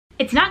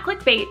It's not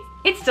clickbait,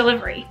 it's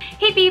delivery.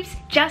 Hey peeps,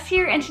 Jess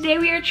here, and today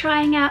we are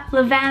trying out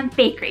Levain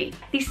Bakery,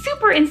 the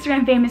super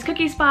Instagram famous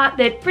cookie spot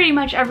that pretty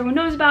much everyone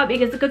knows about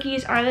because the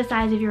cookies are the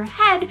size of your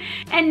head.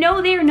 And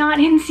no, they are not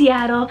in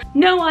Seattle.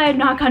 No, I have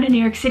not gone to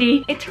New York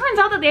City. It turns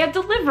out that they have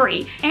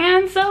delivery,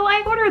 and so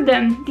I ordered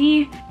them.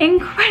 The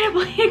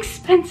incredibly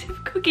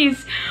expensive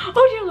cookies.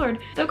 Oh dear Lord.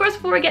 So of course,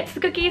 before we get to the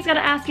cookies,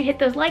 gotta ask you to hit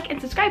those like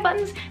and subscribe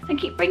buttons and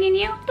keep bringing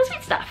you the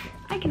sweet stuff.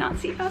 I cannot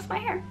see past my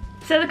hair.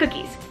 So the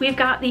cookies, we've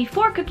got the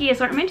 4 cookie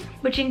assortment,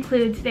 which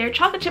includes their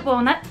chocolate chip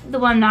walnut, the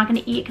one I'm not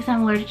gonna eat because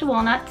I'm allergic to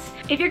walnuts.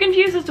 If you're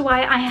confused as to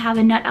why I have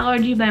a nut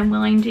allergy but I'm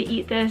willing to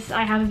eat this,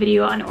 I have a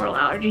video on oral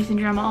allergy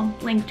syndrome, I'll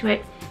link to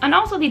it. And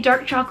also the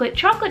dark chocolate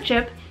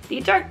chip,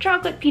 the dark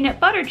chocolate peanut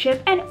butter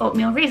chip, and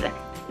oatmeal raisin.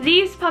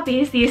 These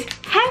puppies, these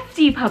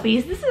hefty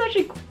puppies, this is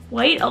actually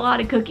quite a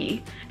lot of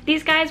cookie.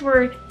 These guys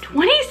were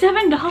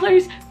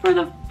 $27 for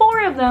the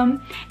 4 of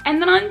them, and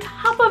then on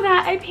top of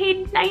that, I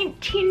paid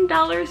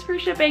 $19 for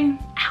shipping.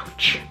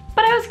 Ouch.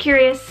 But I was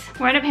curious,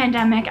 we're in a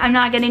pandemic, I'm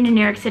not getting to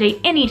New York City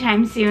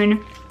anytime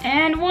soon,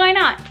 and why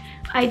not?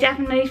 I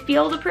definitely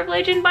feel the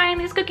privilege in buying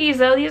these cookies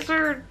though. These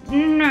are,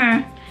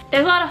 there's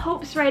a lot of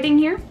hopes writing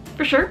here,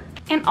 for sure.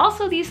 And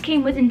also these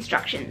came with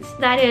instructions.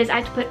 That is, I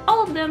have to put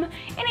all of them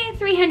in a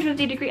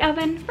 350-degree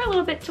oven for a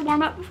little bit to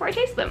warm up before I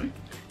taste them.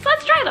 So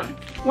let's try them.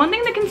 One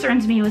thing that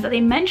concerns me was that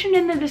they mentioned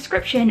in the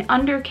description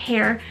under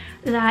care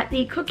that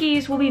the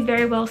cookies will be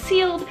very well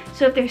sealed,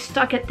 so if they're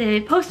stuck at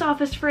the post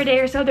office for a day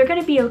or so, they're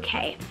gonna be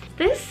okay.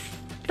 This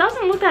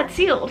doesn't look that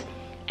sealed.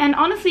 And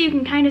honestly, you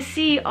can kind of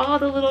see all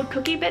the little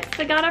cookie bits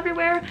that got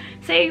everywhere.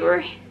 Say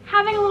we're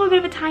having a little bit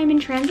of a time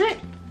in transit.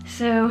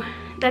 So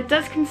that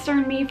does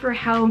concern me for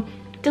how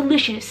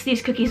delicious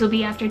these cookies will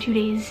be after 2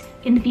 days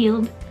in the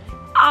field.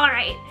 All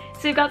right.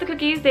 So we've got the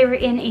cookies. They were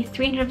in a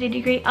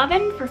 350-degree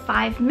oven for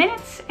 5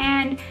 minutes,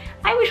 and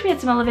I wish we had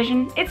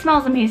smell-o-vision. It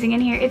smells amazing in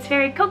here. It's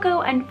very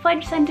cocoa and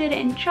fudge scented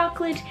and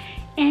chocolate,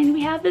 and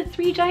we have the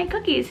 3 giant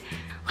cookies.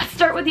 Let's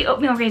start with the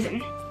oatmeal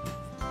raisin.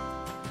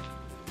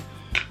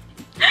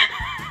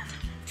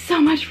 So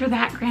much for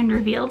that grand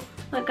reveal.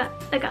 I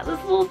got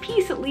this little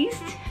piece at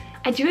least.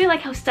 I do really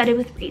like how studded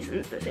with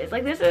raisins this is.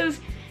 Like this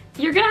is,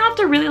 you're gonna have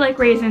to really like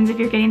raisins if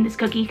you're getting this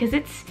cookie because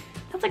that's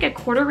like a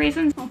quarter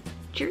raisin. Oh,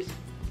 cheers.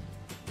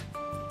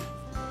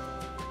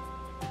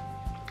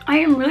 I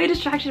am really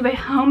distracted by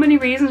how many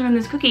raisins are in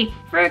this cookie.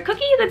 For a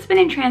cookie that's been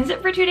in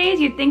transit for 2 days,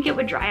 you'd think it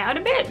would dry out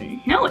a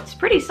bit. No, it's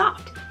pretty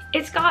soft.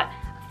 It's got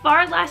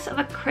far less of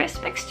a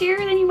crisp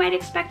exterior than you might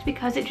expect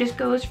because it just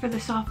goes for the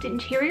soft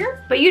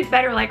interior. But you'd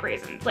better like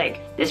raisins.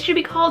 Like, this should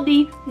be called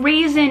the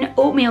raisin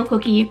oatmeal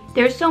cookie.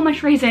 There's so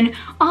much raisin.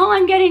 All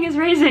I'm getting is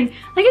raisin.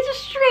 Like, it's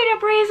a straight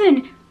up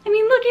raisin. I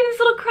mean, look, even this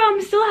little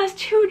crumb still has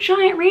 2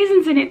 giant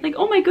raisins in it. Like,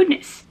 oh my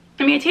goodness.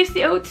 I mean, I taste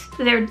the oats,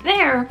 they're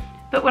there,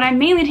 but what I'm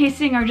mainly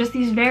tasting are just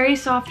these very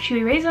soft,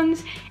 chewy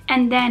raisins,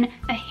 and then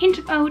a hint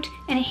of oat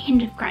and a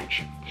hint of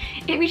crunch.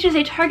 It reaches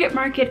a target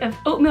market of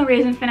oatmeal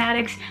raisin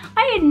fanatics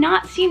I had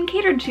not seen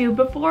catered to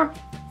before,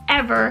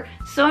 ever,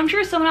 so I'm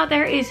sure someone out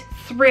there is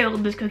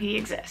thrilled this cookie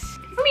exists.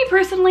 For me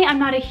personally, I'm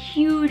not a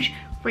huge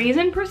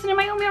raisin person in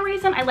my oatmeal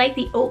raisin. I like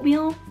the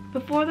oatmeal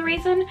before the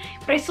raisin,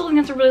 but I still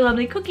think it's a really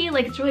lovely cookie.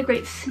 Like, it's a really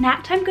great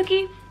snack time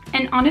cookie,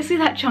 and honestly,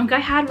 that chunk I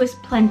had was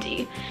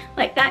plenty.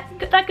 Like, that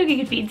cookie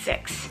could feed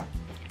 6.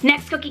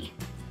 Next cookie.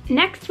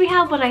 Next we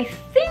have what I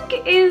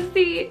think is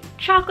the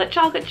chocolate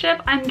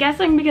chip. I'm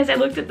guessing because I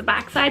looked at the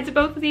back sides of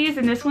both of these,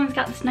 and this one's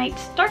got this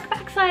nice dark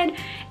backside,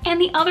 and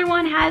the other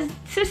one has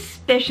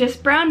suspicious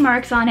brown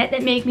marks on it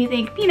that make me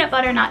think peanut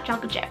butter, not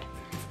chocolate chip.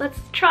 So let's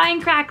try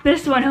and crack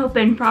this one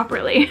open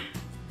properly.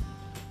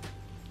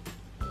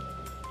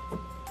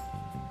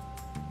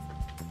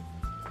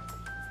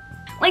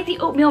 Like the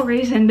oatmeal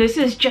raisin, this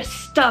is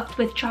just stuffed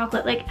with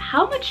chocolate. Like,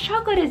 how much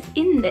chocolate is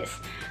in this?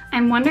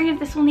 I'm wondering if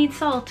this will need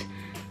salt.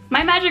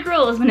 My magic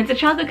rule is when it's a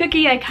chocolate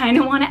cookie, I kind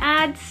of want to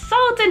add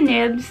salt and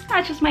nibs.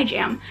 That's just my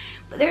jam.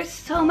 But there's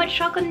so much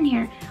chocolate in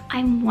here.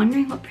 I'm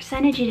wondering what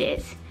percentage it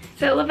is.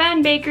 So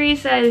Levain Bakery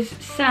says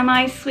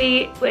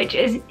semi-sweet, which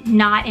is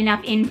not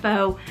enough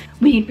info.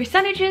 We need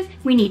percentages,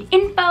 we need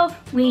info,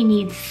 we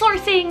need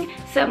sourcing.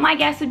 So my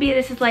guess would be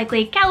this is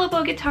likely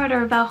Calibo Guitar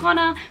or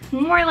Valrhona.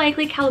 More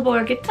likely Calibo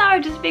or Guitar,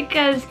 just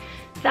because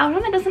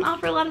Valrhona doesn't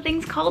offer a lot of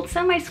things called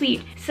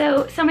semi-sweet.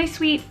 So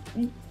semi-sweet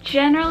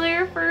generally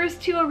refers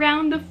to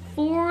around the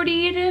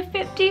 40 to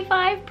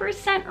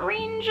 55%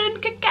 range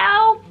in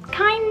cacao,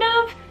 kind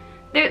of.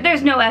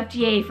 There's no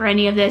FDA for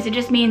any of this. It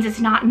just means it's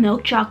not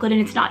milk chocolate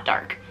and it's not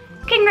dark.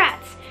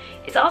 Congrats!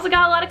 It's also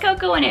got a lot of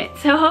cocoa in it,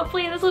 so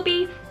hopefully this will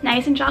be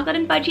nice and chocolate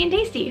and fudgy and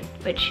tasty,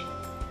 which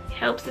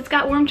helps it's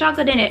got warm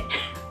chocolate in it.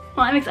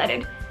 Well, I'm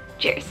excited.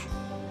 Cheers.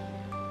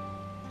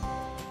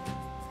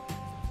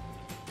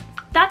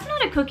 That's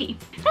not a cookie.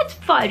 That's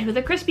fudge with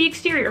a crispy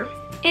exterior.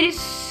 It is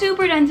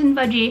super dense and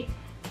fudgy,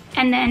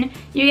 and then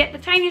you get the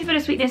tiniest bit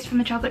of sweetness from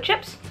the chocolate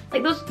chips.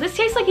 Like this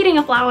tastes like eating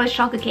a flourless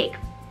chocolate cake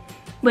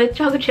with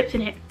chocolate chips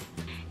in it.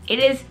 It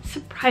is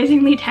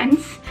surprisingly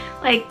dense.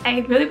 Like, I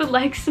really would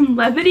like some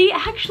levity,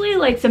 actually,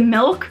 like some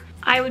milk.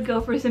 I would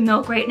go for some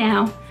milk right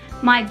now.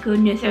 My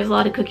goodness, there's a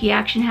lot of cookie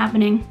action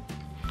happening.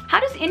 How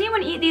does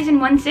anyone eat these in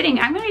one sitting?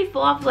 I'm gonna be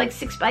full off with like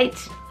 6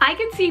 bites. I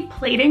could see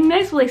plating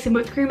this with like some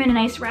whipped cream and a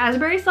nice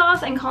raspberry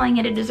sauce and calling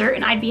it a dessert,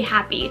 and I'd be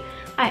happy.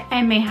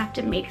 I may have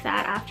to make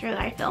that after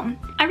I film.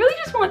 I really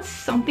just want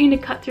something to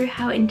cut through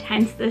how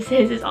intense this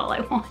is all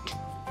I want.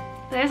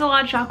 There's a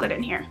lot of chocolate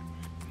in here.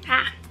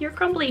 Ah, you're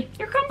crumbly,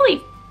 you're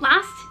crumbly.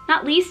 Last,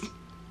 not least,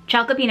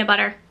 chocolate peanut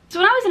butter. So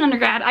when I was an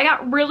undergrad, I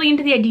got really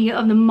into the idea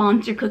of the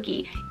monster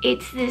cookie.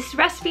 It's this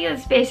recipe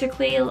that's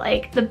basically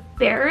like the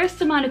barest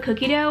amount of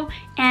cookie dough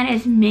and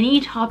as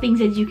many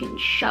toppings as you can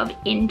shove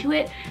into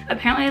it.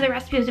 Apparently the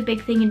recipe was a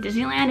big thing in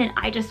Disneyland, and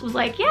I just was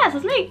like, yes,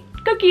 let's make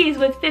cookies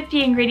with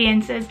 50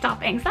 ingredients as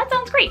toppings. That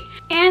sounds great.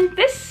 And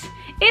this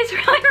is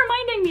really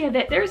reminding me of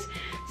it. There's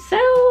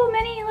so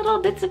many little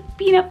bits of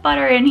peanut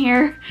butter in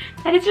here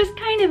that it's just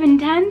kind of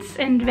intense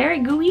and very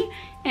gooey.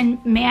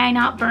 And may I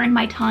not burn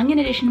my tongue in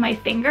addition to my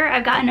finger?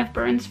 I've got enough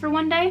burns for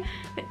one day,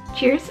 but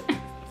cheers.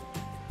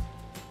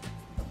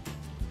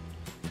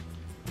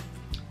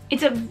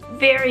 It's a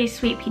very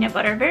sweet peanut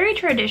butter, very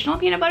traditional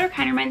peanut butter,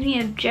 kind of reminds me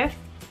of Jif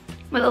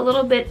with a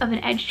little bit of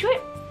an edge to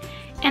it.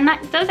 And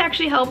that does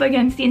actually help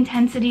against the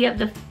intensity of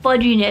the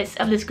fudginess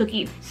of this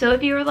cookie. So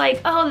if you were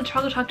like, oh, the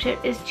chocolate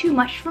chip is too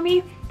much for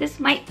me, this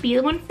might be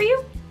the one for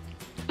you.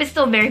 It's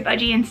still very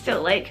fudgy and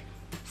still like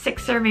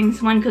 6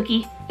 servings, 1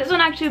 cookie. This one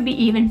actually would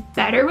be even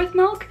better with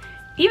milk,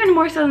 even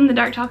more so than the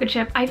dark chocolate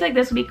chip. I feel like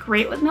this would be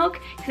great with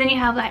milk, because then you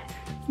have that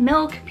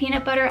milk,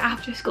 peanut butter,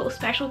 after school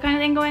special kind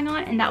of thing going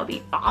on, and that would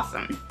be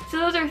awesome. So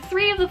those are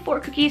 3 of the 4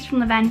 cookies from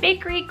Levain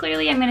Bakery.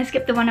 Clearly I'm gonna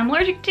skip the one I'm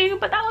allergic to,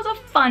 but that was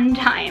a fun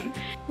time.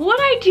 Would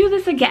I do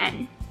this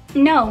again?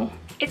 No.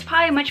 It's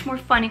probably a much more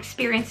fun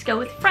experience to go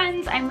with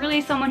friends. I'm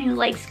really someone who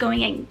likes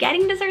going and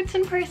getting desserts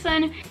in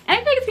person. And I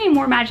think it's gonna be a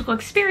more magical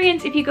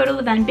experience if you go to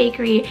Levain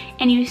Bakery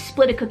and you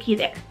split a cookie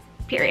there,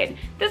 period.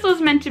 This was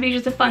meant to be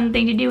just a fun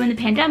thing to do in the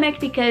pandemic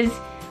because,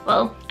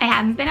 well, I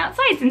haven't been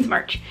outside since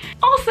March.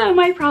 Also,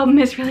 my problem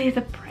is really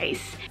the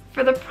price.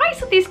 For the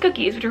price of these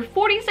cookies, which are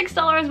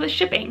 $46 with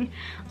shipping,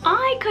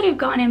 I could have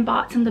gone and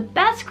bought some of the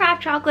best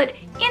craft chocolate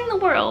in the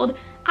world.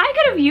 I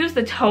could have used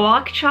the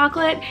Toak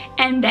chocolate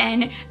and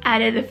then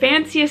added the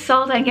fanciest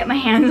salt I can get my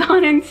hands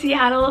on in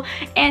Seattle,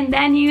 and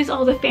then use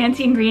all the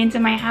fancy ingredients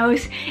in my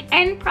house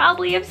and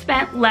probably have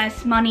spent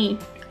less money.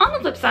 On the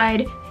flip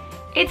side,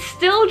 it's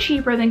still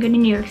cheaper than going to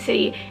New York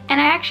City, and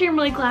I actually am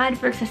really glad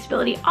for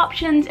accessibility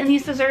options and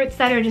these desserts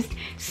that are just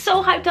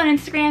so hyped on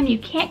Instagram. You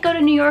can't go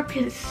to New York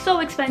because it's so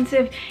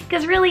expensive,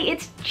 because really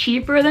it's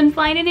cheaper than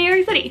flying to New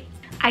York City.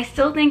 I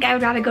still think I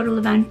would rather go to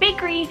Levain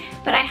Bakery,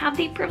 but I have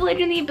the privilege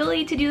and the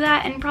ability to do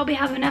that and probably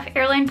have enough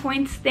airline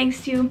points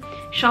thanks to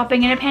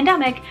shopping in a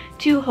pandemic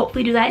to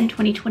hopefully do that in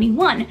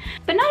 2021.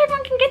 But not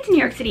everyone can get to New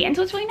York City, and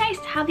so it's really nice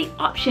to have the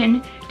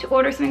option to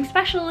order something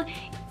special,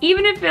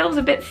 even if it feels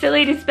a bit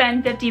silly to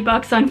spend 50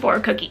 bucks on 4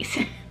 cookies.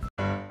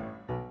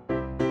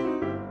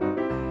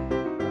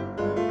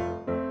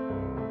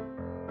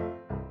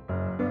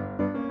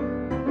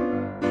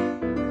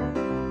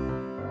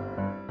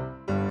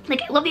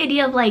 Like, I love the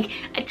idea of like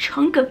a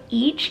chunk of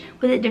each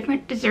with a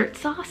different dessert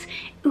sauce.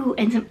 Ooh,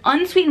 and some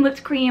unsweetened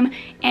whipped cream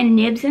and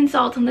nibs and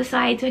salt on the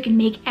side so I can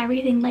make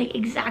everything like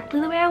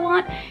exactly the way I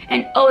want.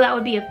 And oh, that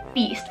would be a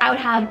feast. I would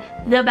have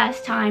the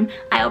best time.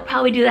 I'll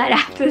probably do that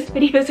after this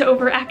video is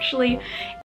over, actually.